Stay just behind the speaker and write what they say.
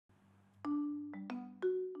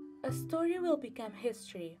A story will become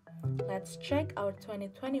history. Let's check our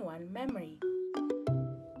 2021 memory.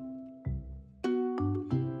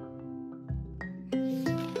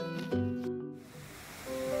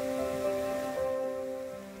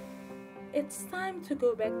 It's time to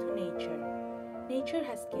go back to nature. Nature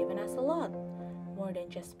has given us a lot, more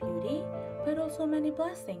than just beauty, but also many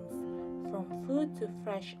blessings, from food to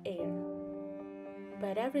fresh air.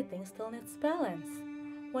 But everything still needs balance.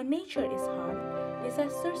 When nature is harmed,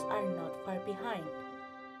 disasters are not far behind.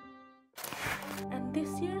 And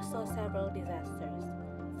this year saw several disasters: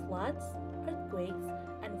 floods, earthquakes,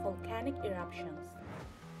 and volcanic eruptions.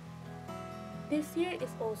 This year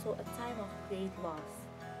is also a time of great loss,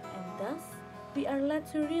 and thus we are led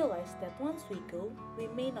to realize that once we go, we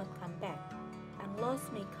may not come back, and loss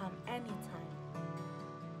may come anytime.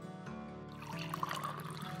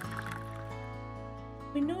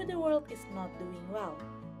 We know the world is not doing well.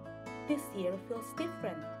 This year feels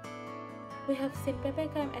different. We have seen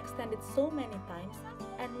PPKM extended so many times,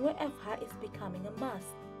 and WFH is becoming a must.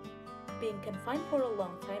 Being confined for a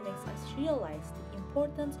long time makes us realize the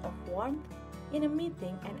importance of warmth in a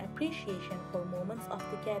meeting and appreciation for moments of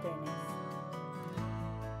togetherness.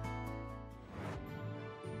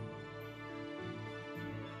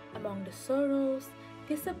 Among the sorrows,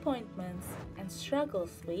 disappointments, and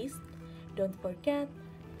struggles faced, don't forget,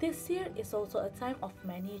 this year is also a time of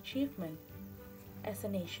many achievements. As a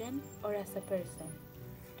nation or as a person,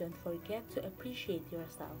 don't forget to appreciate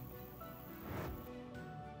yourself.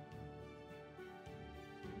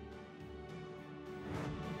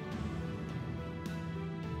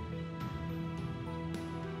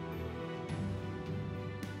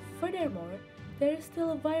 Furthermore, there is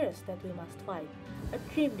still a virus that we must fight, a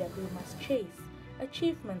dream that we must chase,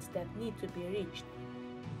 achievements that need to be reached.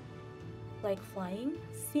 Like flying,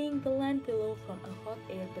 seeing the land below from a hot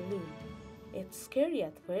air balloon. It's scary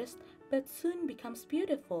at first, but soon becomes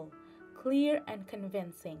beautiful, clear and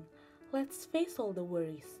convincing. Let's face all the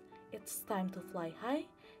worries. It's time to fly high,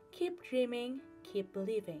 keep dreaming, keep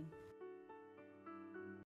believing.